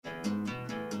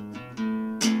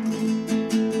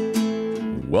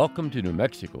Welcome to New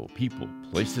Mexico, People,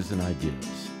 Places, and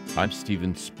Ideas. I'm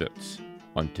Stephen Spitz.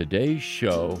 On today's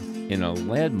show, in a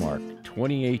landmark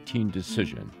 2018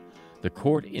 decision, the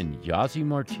court in Yazzie,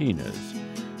 Martinez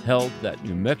held that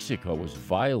New Mexico was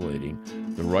violating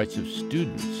the rights of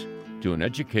students to an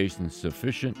education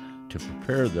sufficient to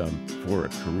prepare them for a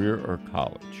career or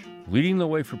college. Leading the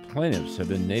way for plaintiffs have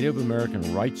been Native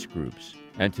American rights groups,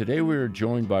 and today we are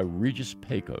joined by Regis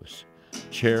Pecos,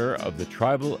 chair of the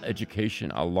Tribal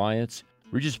Education Alliance.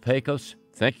 Regis Pecos,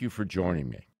 thank you for joining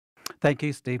me. Thank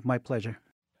you, Steve. My pleasure.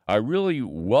 I really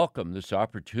welcome this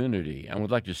opportunity and would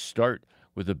like to start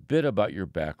with a bit about your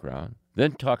background,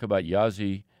 then talk about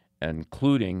Yazzie,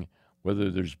 including whether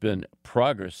there's been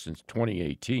progress since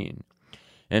 2018,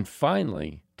 and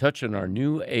finally touch on our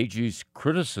new AG's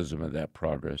criticism of that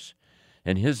progress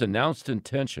and his announced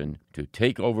intention to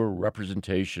take over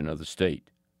representation of the state.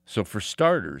 So for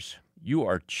starters, you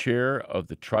are chair of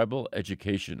the Tribal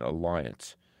Education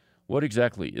Alliance. What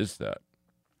exactly is that?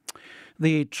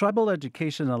 The Tribal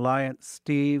Education Alliance,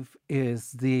 Steve,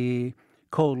 is the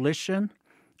coalition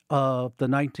of the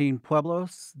 19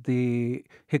 pueblos, the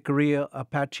Jicarilla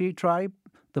Apache tribe,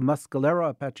 the Mescalero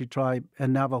Apache tribe,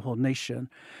 and Navajo Nation.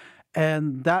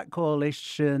 And that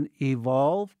coalition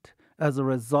evolved as a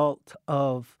result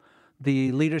of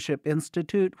the Leadership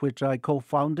Institute, which I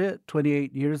co-founded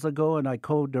 28 years ago and I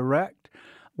co-direct,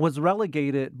 was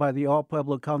relegated by the All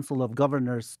Pueblo Council of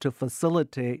Governors to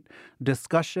facilitate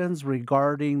discussions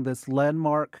regarding this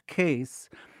landmark case.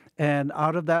 And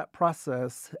out of that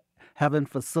process, having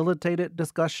facilitated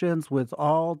discussions with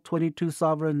all 22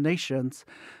 sovereign nations,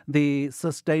 the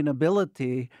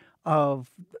sustainability of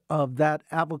that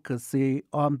advocacy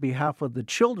on behalf of the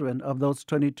children of those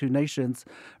 22 nations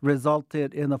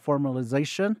resulted in the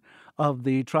formalization of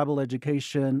the Tribal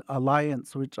Education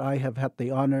Alliance, which I have had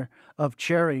the honor of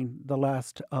chairing the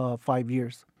last 5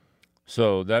 years.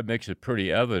 So that makes it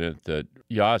pretty evident that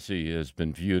Yazzie has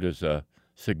been viewed as a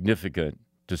significant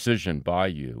decision by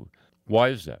you. Why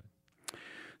is that?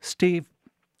 Steve,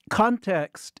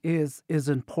 context is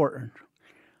important.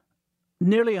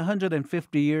 Nearly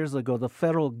 150 years ago, the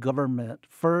federal government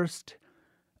first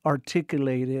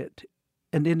articulated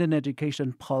an Indian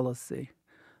education policy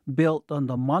built on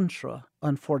the mantra,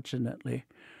 unfortunately,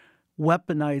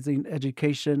 weaponizing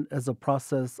education as a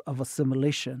process of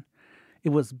assimilation. It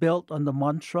was built on the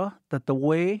mantra that the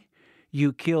way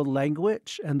you kill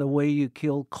language and the way you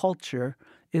kill culture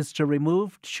is to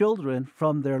remove children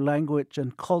from their language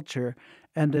and culture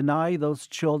and deny those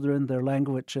children their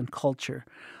language and culture.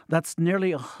 That's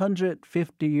nearly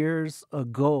 150 years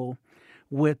ago,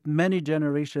 with many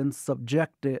generations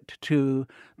subjected to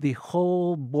the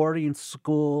whole boarding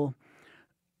school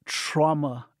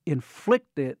trauma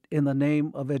inflicted in the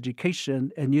name of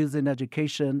education and using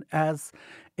education as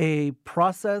a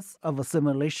process of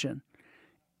assimilation.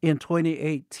 In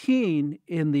 2018,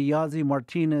 in the Yazzie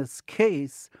Martinez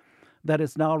case, that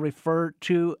is now referred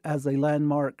to as a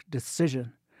landmark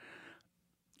decision.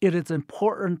 It is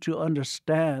important to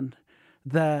understand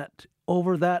that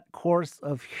over that course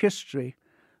of history,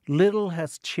 little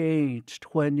has changed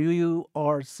when you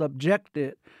are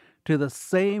subjected to the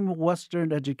same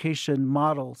Western education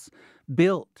models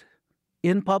built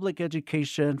in public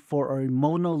education for a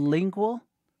monolingual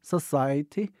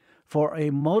society, for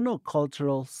a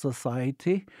monocultural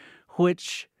society,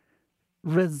 which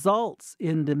results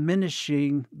in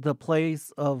diminishing the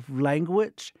place of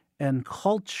language and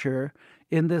culture,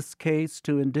 in this case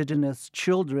to indigenous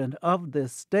children of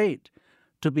this state,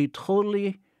 to be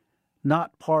totally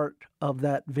not part of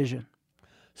that vision.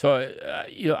 So,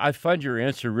 I find your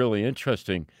answer really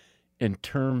interesting in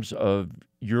terms of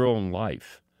your own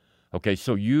life. Okay,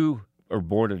 so you are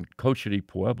born in Cochiti,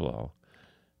 Pueblo,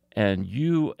 and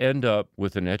you end up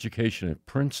with an education at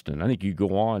Princeton. I think you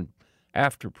go on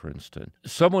after Princeton.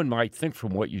 Someone might think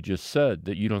from what you just said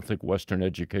that you don't think Western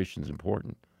education is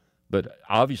important. But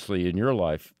obviously in your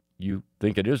life, you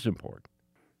think it is important.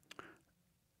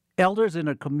 Elders in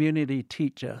a community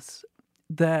teach us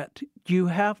that you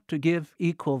have to give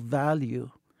equal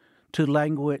value to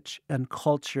language and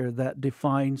culture that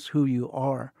defines who you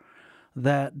are,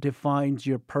 that defines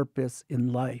your purpose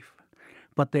in life.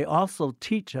 But they also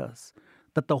teach us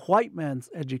that the white man's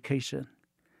education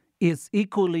is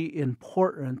equally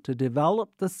important to develop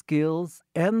the skills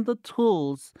and the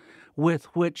tools with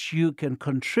which you can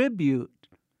contribute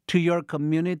to your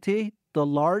community, the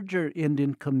larger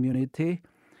Indian community,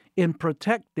 in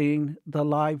protecting the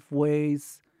life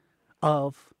ways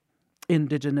of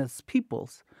indigenous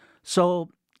peoples. So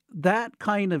that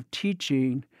kind of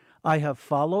teaching I have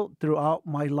followed throughout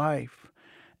my life,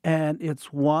 and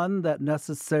it's one that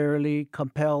necessarily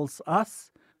compels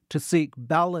us to seek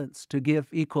balance, to give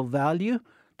equal value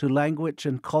to language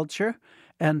and culture,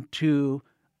 and to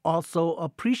also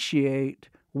appreciate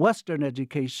Western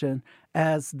education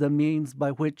as the means by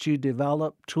which you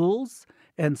develop tools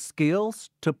and skills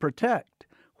to protect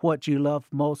what you love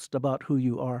most about who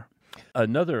you are.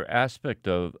 Another aspect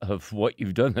of what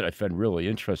you've done that I find really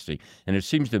interesting, and it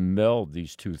seems to meld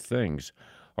these two things,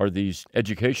 are these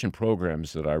education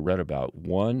programs that I read about.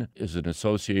 One is an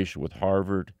association with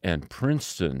Harvard and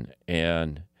Princeton,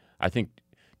 and I think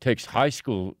takes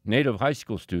native high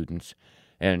school students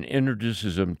and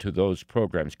introduces them to those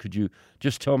programs. Could you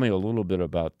just tell me a little bit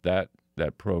about that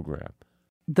program?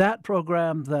 That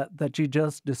program that you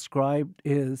just described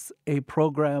is a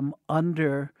program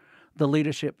under the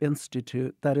Leadership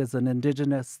Institute. That is an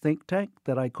indigenous think tank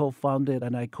that I co-founded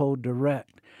and I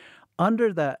co-direct.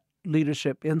 Under that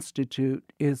Leadership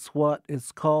Institute is what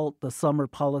is called the Summer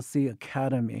Policy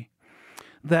Academy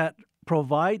that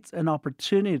provides an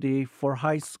opportunity for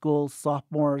high school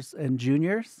sophomores and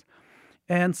juniors,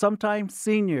 and sometimes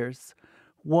seniors,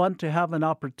 want to have an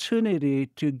opportunity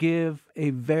to give a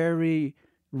very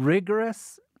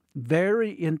rigorous,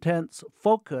 very intense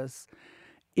focus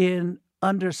in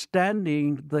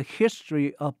understanding the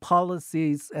history of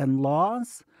policies and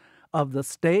laws of the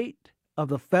state, of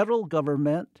the federal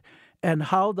government, and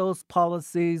how those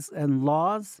policies and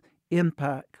laws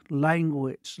impact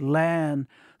language, land,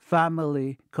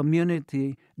 family,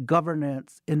 community,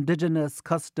 governance, indigenous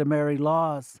customary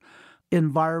laws,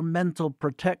 environmental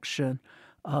protection,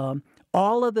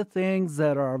 all of the things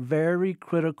that are a very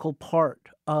critical part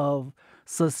of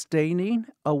sustaining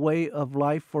a way of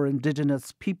life for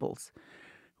indigenous peoples.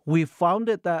 We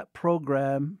founded that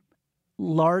program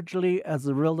largely as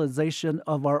a realization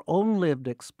of our own lived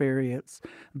experience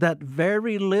that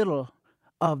very little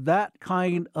of that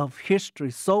kind of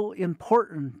history, so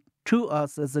important to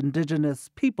us as indigenous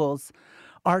peoples,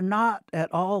 are not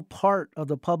at all part of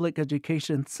the public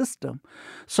education system.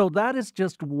 So that is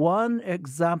just one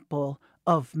example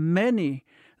of many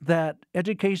that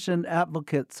education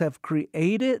advocates have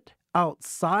created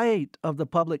outside of the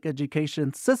public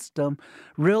education system,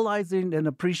 realizing and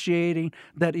appreciating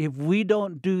that if we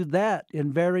don't do that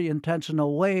in very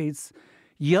intentional ways,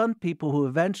 young people who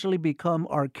eventually become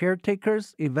our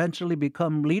caretakers, eventually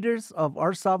become leaders of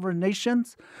our sovereign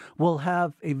nations, will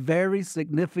have a very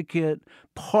significant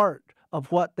part of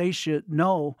what they should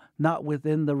know, not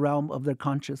within the realm of their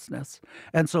consciousness.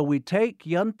 And so we take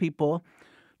young people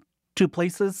to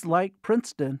places like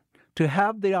Princeton to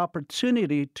have the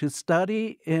opportunity to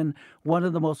study in one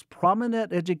of the most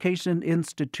prominent education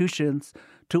institutions,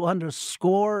 to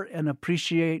underscore and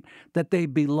appreciate that they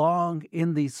belong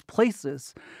in these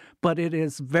places. But it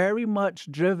is very much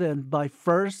driven by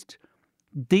first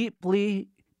deeply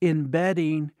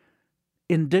embedding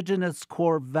indigenous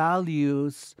core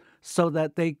values so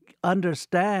that they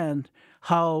understand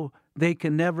how they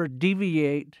can never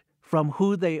deviate from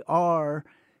who they are,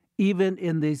 even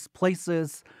in these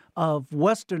places of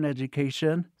Western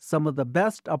education, some of the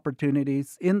best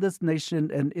opportunities in this nation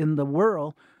and in the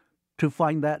world to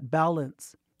find that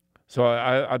balance. So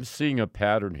I'm seeing a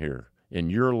pattern here in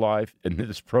your life, in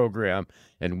this program,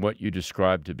 and what you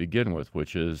described to begin with,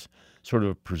 which is sort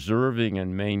of preserving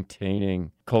and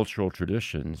maintaining cultural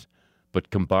traditions, but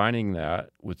combining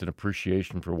that with an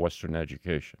appreciation for Western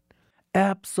education.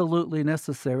 Absolutely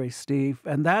necessary, Steve.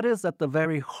 And that is at the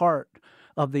very heart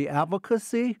of the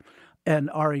advocacy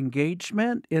and our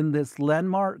engagement in this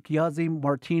landmark Yazzie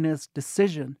Martinez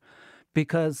decision.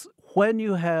 Because when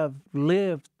you have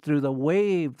lived through the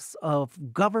waves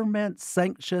of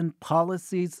government-sanctioned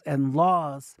policies and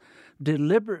laws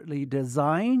deliberately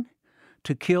designed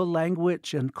to kill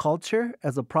language and culture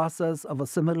as a process of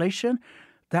assimilation,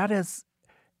 that is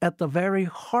at the very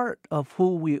heart of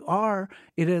who we are.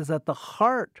 It is at the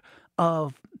heart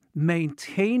of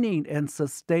maintaining and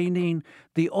sustaining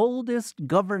the oldest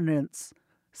governance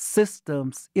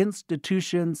systems,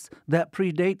 institutions that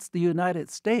predates the United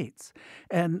States.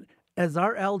 And as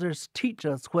our elders teach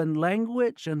us, when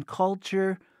language and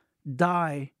culture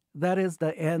die, that is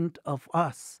the end of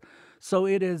us. So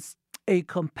it is a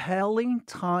compelling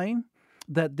time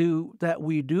that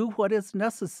we do what is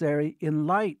necessary in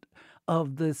light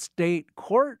of the state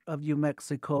court of New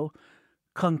Mexico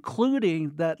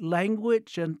concluding that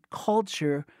language and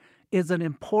culture is an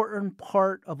important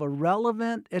part of a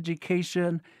relevant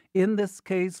education, in this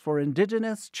case for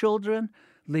indigenous children,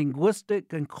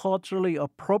 linguistic and culturally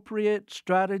appropriate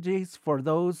strategies for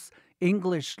those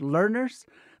English learners,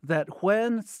 that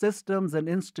when systems and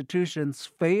institutions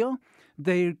fail,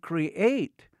 they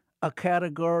create a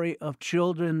category of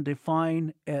children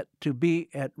defined to be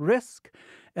at risk.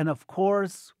 And of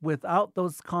course, without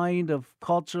those kind of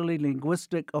culturally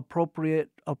linguistic appropriate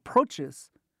approaches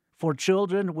for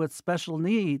children with special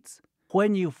needs,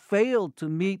 when you fail to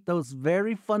meet those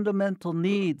very fundamental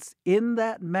needs in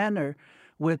that manner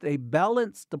with a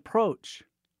balanced approach,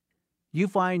 you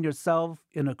find yourself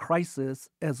in a crisis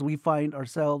as we find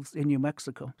ourselves in New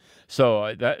Mexico.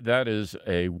 So that is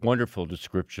a wonderful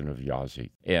description of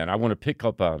Yazzie. And I want to pick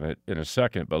up on it in a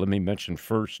second, but let me mention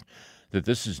first that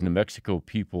this is New Mexico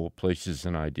People, Places,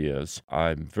 and Ideas.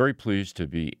 I'm very pleased to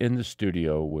be in the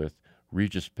studio with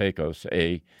Regis Pecos,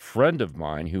 a friend of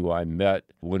mine who I met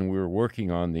when we were working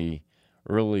on the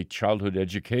early childhood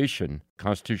education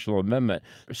constitutional amendment.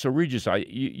 So, Regis,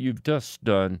 you've just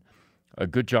done a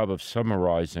good job of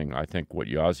summarizing, I think, what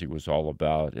Yazzie was all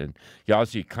about. And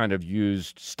Yazzie kind of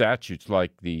used statutes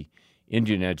like the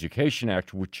Indian Education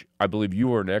Act, which I believe you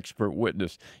were an expert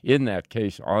witness in that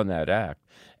case on that act.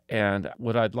 And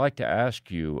what I'd like to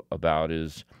ask you about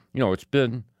is, it's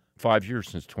been 5 years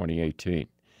since 2018.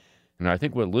 And I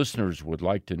think what listeners would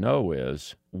like to know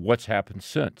is what's happened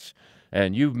since.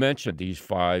 And you've mentioned these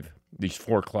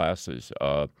four classes,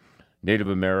 Native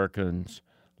Americans,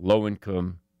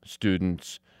 low-income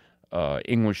students,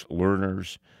 English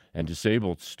learners, and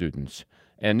disabled students.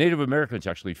 And Native Americans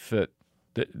actually fit.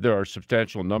 There are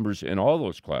substantial numbers in all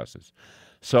those classes.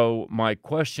 So my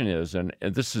question is, and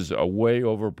this is a way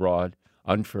overbroad,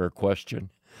 unfair question,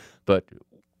 but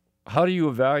how do you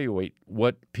evaluate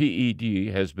what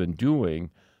PED has been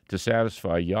doing to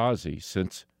satisfy Yazzie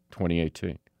since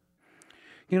 2018?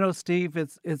 Steve,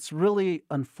 it's really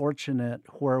unfortunate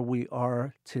where we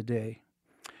are today.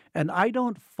 And I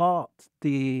don't fault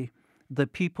the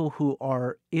people who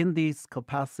are in these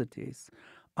capacities,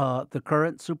 the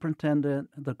current superintendent,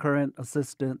 the current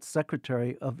assistant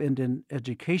secretary of Indian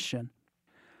Education,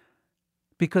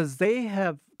 because they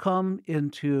have come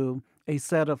into a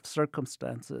set of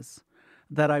circumstances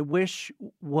that I wish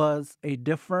was a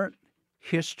different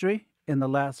history in the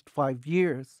last 5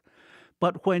 years.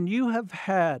 But when you have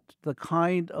had the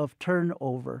kind of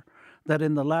turnover that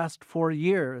in the last 4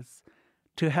 years,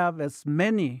 to have as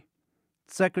many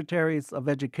secretaries of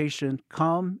education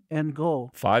come and go.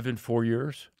 5 and 4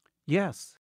 years?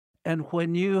 Yes. And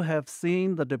when you have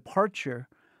seen the departure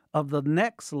of the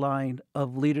next line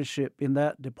of leadership in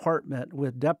that department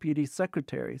with deputy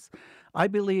secretaries, I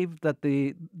believe that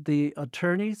the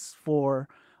attorneys for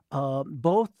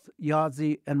both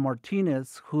Yazzie and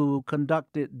Martinez, who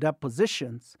conducted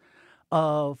depositions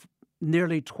of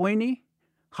nearly 20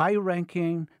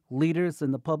 high-ranking leaders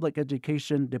in the public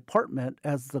education department,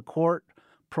 as the court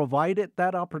provided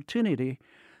that opportunity,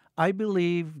 I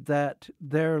believe that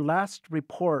their last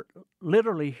report,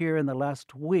 literally here in the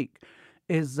last week,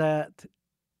 is that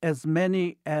as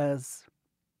many as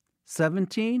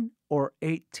 17 or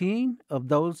 18 of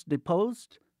those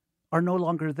deposed are no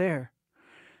longer there.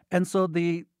 And so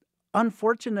the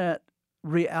unfortunate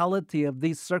reality of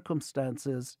these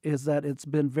circumstances is that it's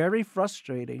been very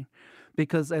frustrating,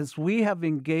 because as we have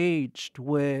engaged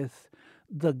with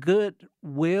the good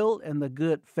will and the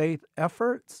good faith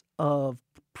efforts of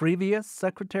previous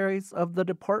secretaries of the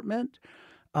department,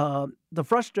 the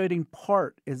frustrating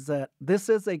part is that this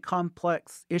is a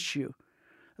complex issue,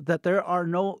 that there are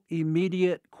no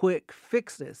immediate quick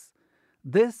fixes.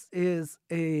 This is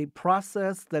a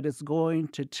process that is going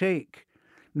to take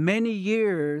many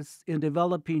years in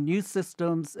developing new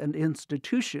systems and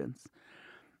institutions.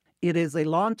 It is a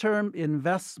long-term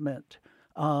investment,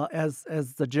 as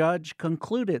the judge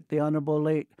concluded, the Honorable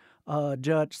late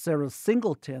Judge Sarah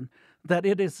Singleton, that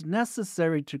it is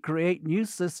necessary to create new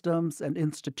systems and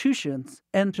institutions,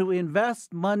 and to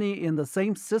invest money in the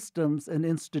same systems and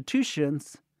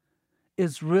institutions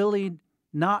is really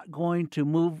not going to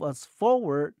move us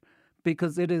forward,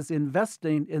 because it is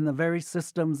investing in the very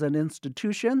systems and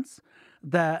institutions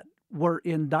that were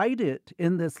indicted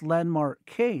in this landmark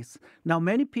case. Now,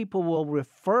 many people will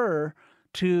refer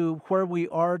to where we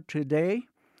are today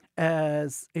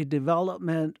as a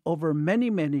development over many,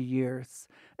 many years,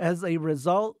 as a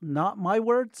result, not my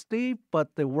words, Steve,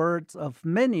 but the words of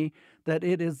many, that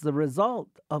it is the result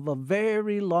of a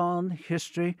very long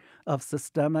history of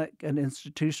systemic and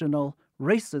institutional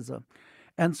racism.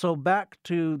 And so back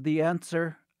to the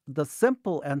answer, the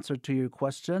simple answer to your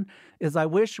question is, I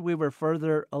wish we were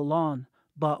further along,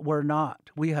 but we're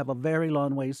not. We have a very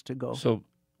long ways to go. So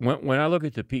when I look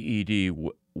at the PED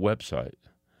website,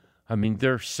 I mean,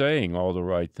 they're saying all the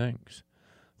right things.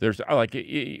 There's like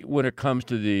when it comes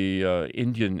to the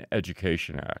Indian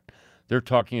Education Act, they're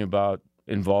talking about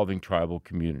involving tribal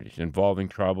communities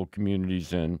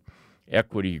in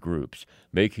equity groups,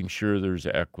 making sure there's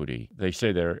equity. They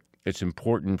say it's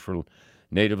important for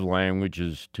native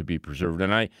languages to be preserved.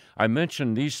 And I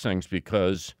mention these things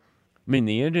because, I mean,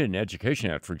 the Indian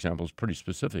Education Act, for example, is pretty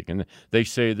specific, and they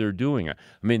say they're doing it.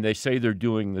 I mean, they say they're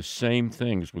doing the same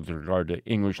things with regard to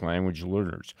English language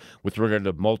learners, with regard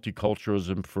to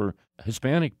multiculturalism for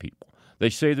Hispanic people. They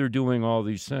say they're doing all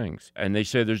these things, and they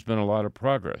say there's been a lot of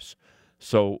progress.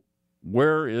 So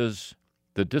where is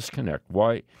the disconnect?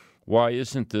 Why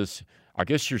isn't this? I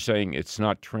guess you're saying it's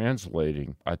not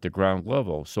translating at the ground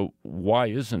level. So why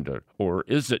isn't it? Or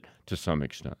is it to some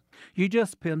extent? You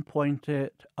just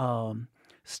pinpointed,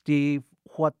 Steve,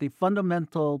 what the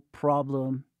fundamental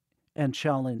problem and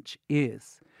challenge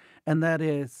is. And that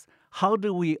is, how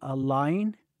do we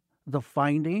align the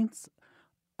findings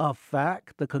of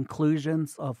fact, the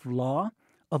conclusions of law,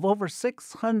 of over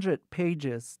 600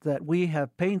 pages that we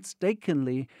have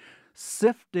painstakingly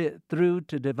sifted through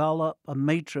to develop a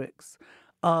matrix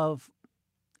of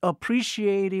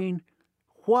appreciating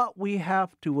what we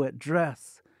have to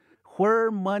address,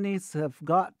 where monies have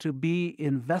got to be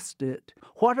invested,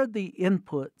 what are the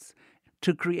inputs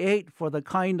to create for the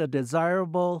kind of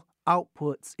desirable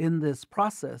outputs in this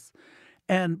process.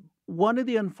 And one of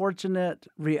the unfortunate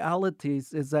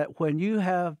realities is that when you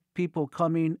have people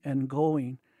coming and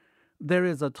going, there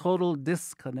is a total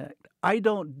disconnect. I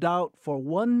don't doubt for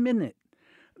 1 minute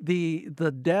the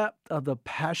depth of the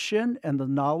passion and the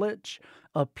knowledge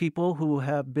of people who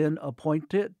have been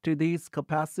appointed to these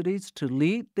capacities to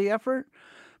lead the effort.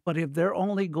 But if they're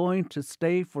only going to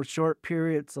stay for short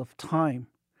periods of time,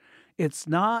 it's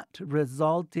not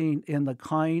resulting in the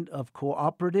kind of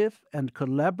cooperative and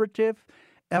collaborative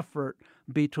effort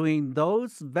between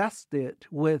those vested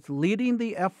with leading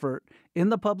the effort in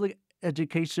the public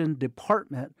education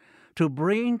department to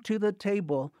bring to the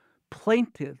table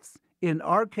plaintiffs, in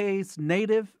our case,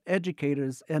 native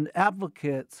educators and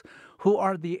advocates who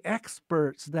are the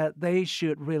experts that they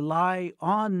should rely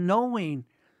on, knowing,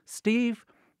 Steve,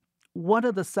 one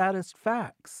of the saddest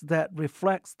facts that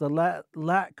reflects the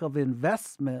lack of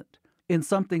investment in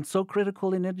something so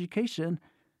critical in education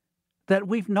that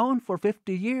we've known for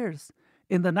 50 years.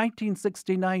 In the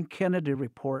 1969 Kennedy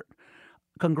Report,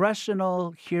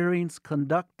 congressional hearings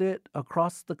conducted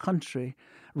across the country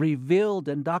revealed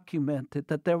and documented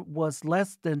that there was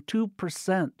less than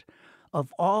 2%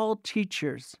 of all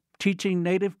teachers teaching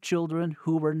Native children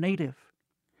who were Native.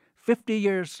 50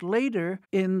 years later,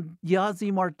 in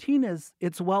Yazzie Martinez,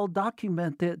 it's well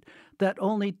documented that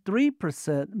only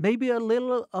 3%, maybe a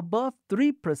little above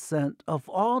 3% of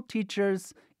all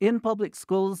teachers in public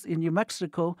schools in New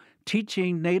Mexico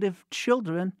teaching Native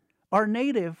children are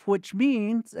Native, which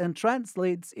means and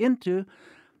translates into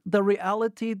the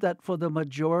reality that for the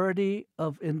majority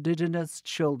of Indigenous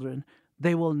children,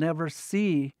 they will never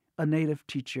see a Native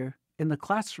teacher in the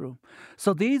classroom.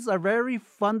 So these are very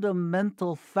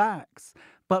fundamental facts.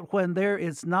 But when there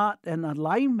is not an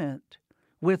alignment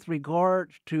with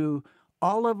regard to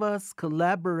all of us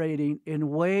collaborating in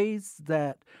ways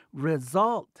that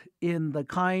result in the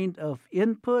kind of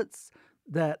inputs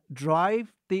that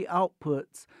drive the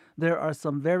outputs, there are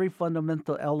some very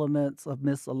fundamental elements of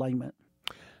misalignment.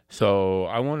 So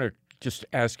I want to just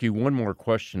ask you one more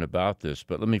question about this,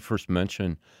 but let me first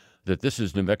mention that this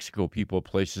is New Mexico People,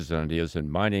 Places, and Ideas,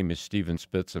 and my name is Stephen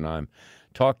Spitz, and I'm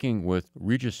talking with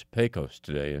Regis Pecos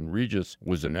today. And Regis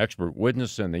was an expert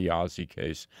witness in the Yazzie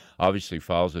case, obviously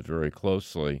follows it very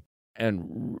closely.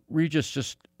 And Regis,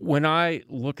 just when I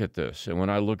look at this and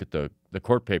when I look at the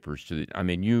court papers, I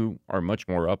mean, you are much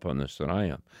more up on this than I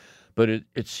am, but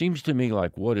it seems to me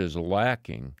like what is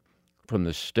lacking from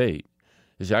the state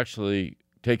is actually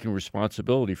taking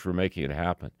responsibility for making it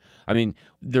happen. I mean,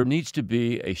 there needs to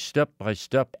be a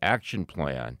step-by-step action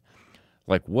plan.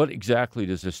 Like, what exactly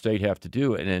does the state have to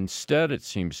do? And instead, it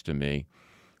seems to me,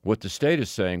 what the state is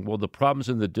saying, well, the problem's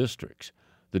in the districts.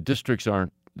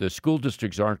 The school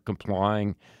districts aren't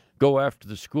complying. Go after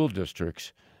the school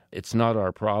districts. It's not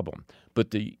our problem. But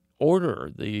the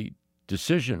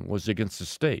decision was against the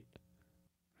state.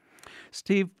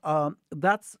 Steve,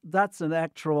 that's an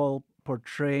actual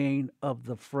portraying of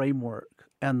the framework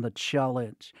and the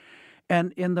challenge.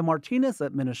 And in the Martinez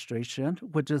administration,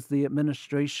 which is the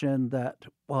administration that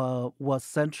was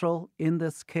central in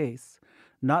this case,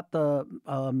 not the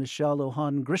Michelle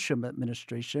Lujan Grisham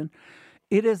administration,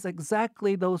 it is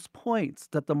exactly those points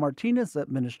that the Martinez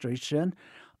administration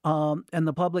and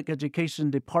the Public Education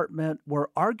Department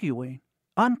were arguing.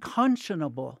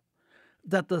 Unconscionable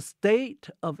that the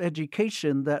state of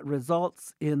education that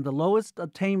results in the lowest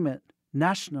attainment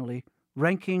nationally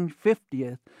ranking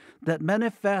 50th, that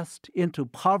manifest into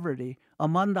poverty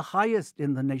among the highest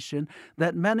in the nation,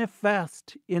 that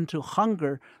manifest into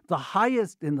hunger, the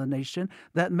highest in the nation,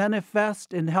 that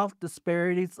manifest in health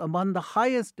disparities among the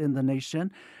highest in the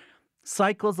nation,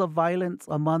 cycles of violence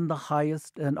among the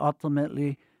highest, and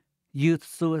ultimately youth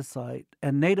suicide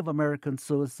and Native American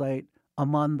suicide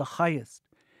among the highest.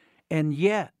 And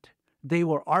yet they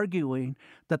were arguing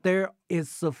that there is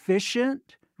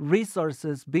sufficient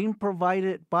resources being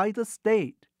provided by the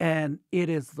state, and it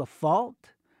is the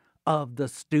fault of the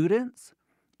students,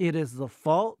 it is the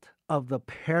fault of the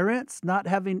parents not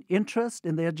having interest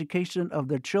in the education of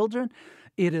their children,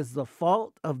 it is the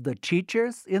fault of the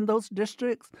teachers in those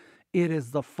districts, it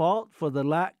is the fault for the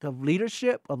lack of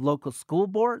leadership of local school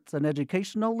boards and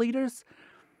educational leaders.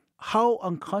 How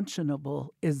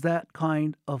unconscionable is that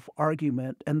kind of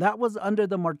argument? And that was under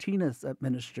the Martinez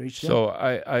administration. So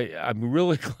I'm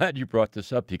really glad you brought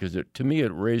this up, because to me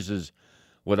it raises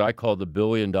what I call the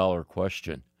billion-dollar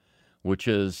question, which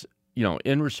is,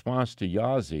 in response to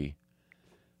Yazzie,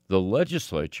 the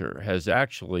legislature has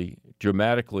actually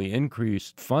dramatically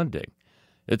increased funding.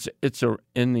 It's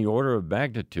in the order of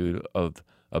magnitude of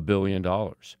 $1 billion,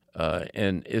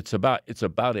 and it's about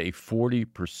a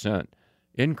 40%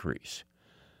 increase.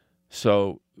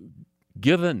 So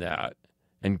given that,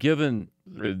 and given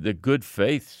the good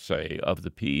faith, say, of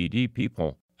the PED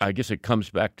people, I guess it comes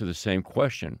back to the same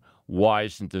question. Why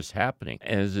isn't this happening?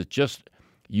 And is it just,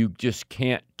 you just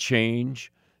can't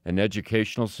change an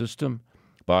educational system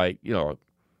by,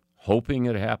 hoping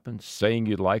it happens, saying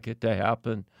you'd like it to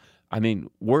happen? I mean,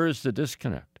 where is the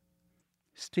disconnect?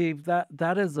 Steve,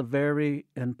 that is a very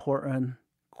important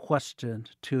question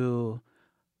to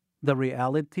the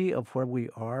reality of where we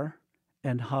are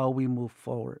and how we move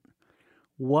forward.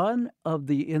 One of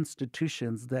the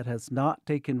institutions that has not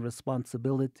taken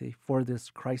responsibility for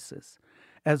this crisis,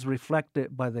 as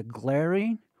reflected by the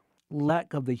glaring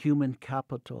lack of the human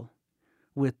capital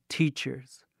with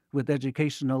teachers, with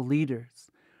educational leaders,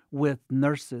 with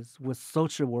nurses, with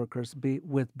social workers,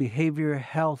 with behavioral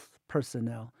health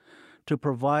personnel, to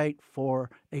provide for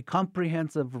a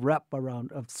comprehensive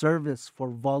wraparound of service for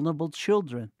vulnerable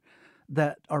children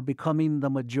that are becoming the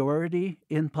majority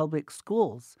in public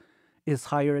schools, is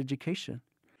higher education.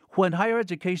 When higher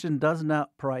education does not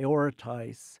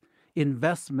prioritize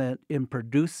investment in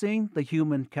producing the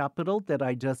human capital that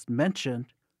I just mentioned,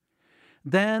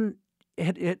 then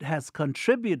it has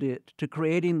contributed to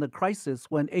creating the crisis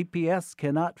when APS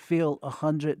cannot fill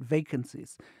 100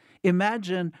 vacancies.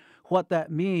 Imagine what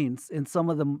that means in some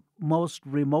of the most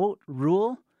remote,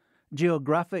 rural,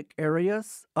 geographic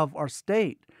areas of our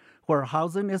state, where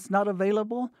housing is not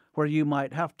available, where you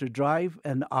might have to drive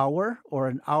an hour or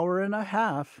an hour and a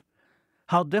half,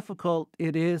 how difficult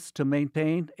it is to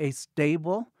maintain a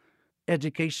stable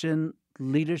education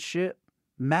leadership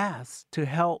mass to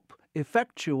help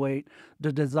effectuate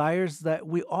the desires that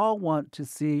we all want to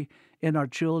see in our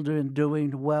children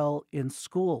doing well in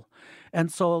school. And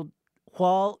so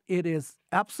while it is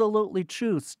absolutely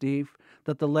true, Steve,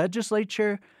 that the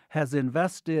legislature has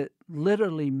invested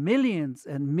literally millions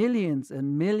and millions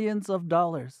and millions of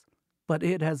dollars, but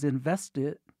it has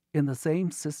invested in the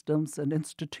same systems and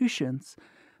institutions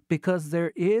because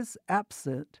there is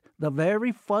absent the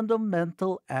very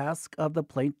fundamental ask of the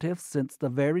plaintiffs since the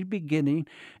very beginning,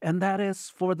 and that is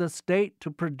for the state to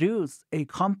produce a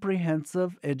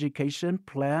comprehensive education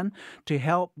plan to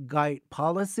help guide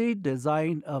policy,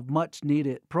 design of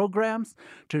much-needed programs,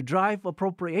 to drive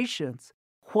appropriations.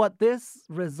 What this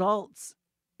results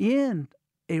in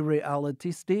a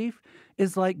reality, Steve,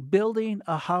 is like building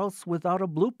a house without a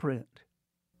blueprint.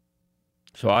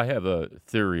 So I have a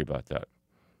theory about that.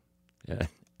 Yeah.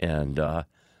 And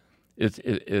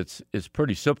it's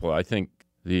pretty simple. I think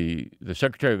the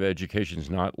Secretary of Education is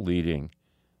not leading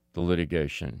the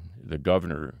litigation. The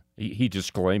governor, he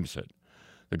disclaims it.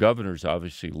 The governor's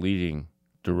obviously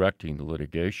directing the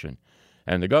litigation.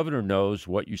 And the governor knows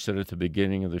what you said at the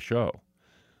beginning of the show,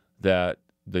 that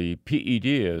the PED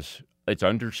it's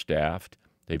understaffed.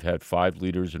 They've had 5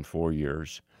 leaders in 4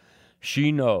 years.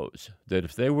 She knows that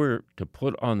if they were to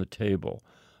put on the table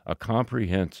a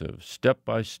comprehensive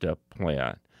step-by-step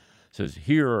plan, says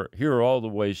here are all the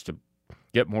ways to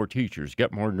get more teachers,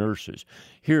 get more nurses.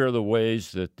 Here are the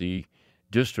ways that the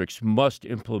districts must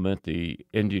implement the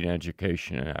Indian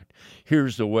Education Act.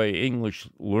 Here's the way English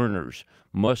learners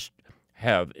must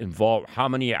have involved, how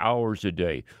many hours a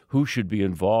day, who should be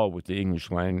involved with the English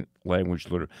language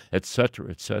learner, et cetera,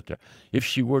 et cetera. If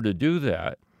she were to do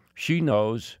that, she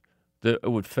knows that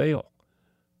it would fail.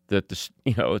 That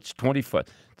it's 25.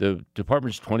 The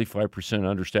department's 25%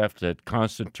 understaffed, at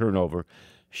constant turnover.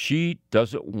 She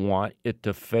doesn't want it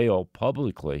to fail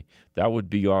publicly. That would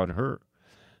be on her.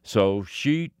 So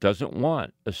she doesn't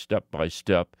want a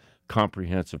step-by-step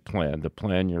comprehensive plan, the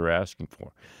plan you're asking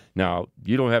for. Now,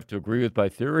 you don't have to agree with my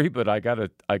theory, but I gotta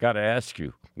ask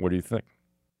you, what do you think?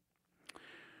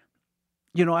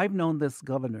 You know, I've known this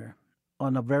governor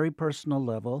on a very personal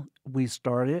level. We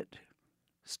started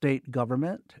state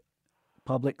government,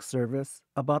 public service,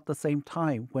 about the same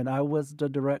time when I was the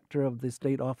director of the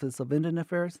State Office of Indian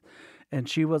Affairs, and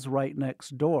she was right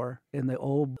next door in the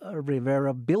old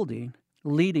Rivera building,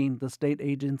 leading the state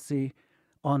agency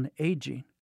on aging.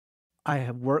 I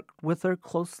have worked with her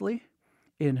closely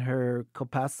in her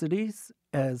capacities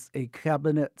as a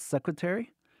cabinet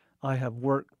secretary. I have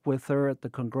worked with her at the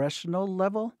congressional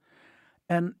level,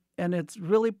 and it's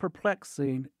really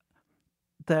perplexing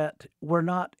that we're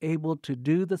not able to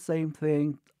do the same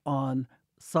thing on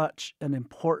such an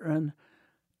important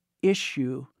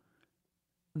issue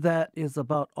that is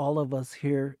about all of us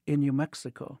here in New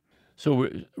Mexico. So,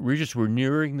 Regis, we're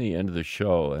nearing the end of the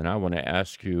show, and I want to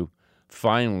ask you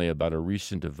finally about a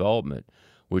recent development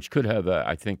which could have,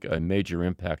 I think, a major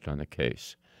impact on the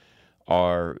case.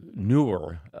 Our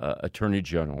newer Attorney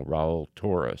General, Raul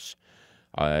Torres,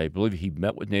 I believe he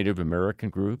met with Native American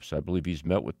groups. I believe he's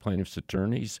met with plaintiffs'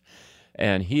 attorneys,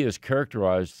 and he has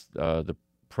characterized the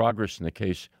progress in the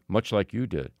case, much like you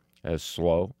did, as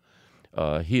slow.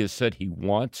 He has said he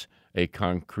wants a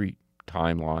concrete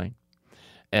timeline.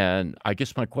 And I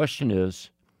guess my question is,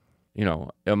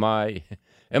 am I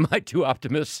too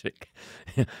optimistic?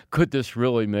 Could this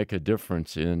really make a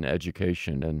difference in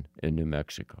education in New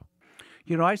Mexico?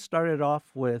 I started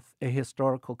off with a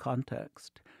historical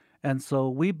context. And so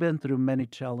we've been through many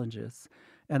challenges.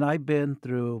 And I've been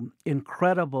through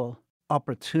incredible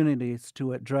opportunities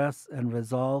to address and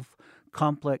resolve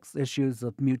complex issues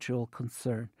of mutual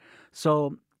concern.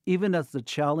 So even as the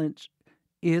challenge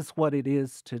is what it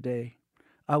is today,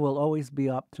 I will always be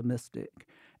optimistic.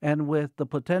 And with the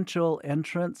potential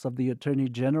entrance of the Attorney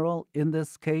General in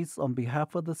this case on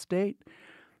behalf of the state,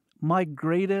 my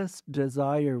greatest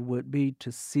desire would be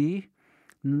to see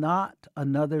not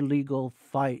another legal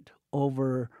fight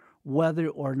over whether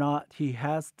or not he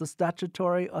has the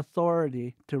statutory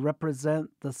authority to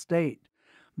represent the state.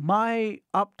 My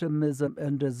optimism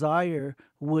and desire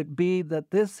would be that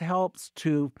this helps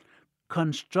to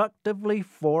constructively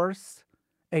force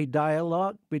a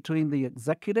dialogue between the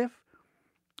executive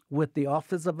with the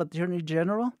Office of Attorney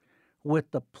General, with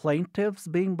the plaintiffs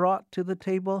being brought to the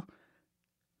table.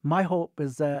 My hope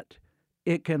is that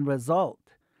it can result,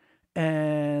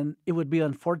 and it would be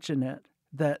unfortunate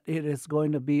that it is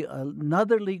going to be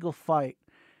another legal fight,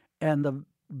 and the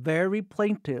very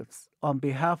plaintiffs on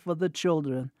behalf of the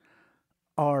children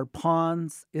are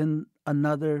pawns in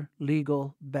another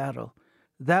legal battle.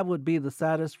 That would be the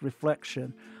saddest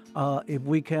reflection if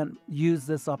we can use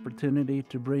this opportunity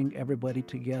to bring everybody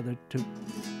together to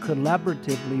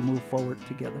collaboratively move forward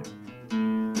together.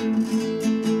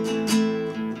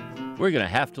 We're going to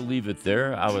have to leave it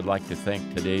there. I would like to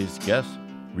thank today's guest,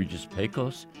 Regis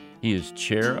Pecos. He is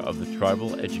chair of the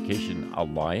Tribal Education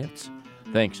Alliance.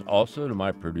 Thanks also to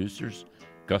my producers,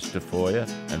 Gus Tofoya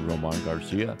and Roman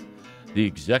Garcia. The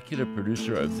executive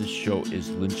producer of this show is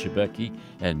Lynn Schibeci,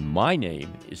 and my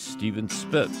name is Stephen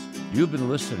Spitz. You've been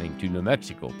listening to New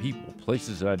Mexico People,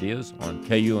 Places, and Ideas on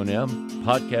KUNM.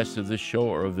 Podcasts of this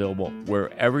show are available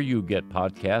wherever you get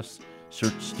podcasts.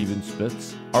 Search Stephen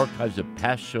Spitz. Archives of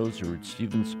past shows are at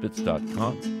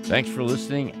stephenspitz.com. Thanks for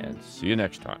listening, and see you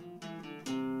next time.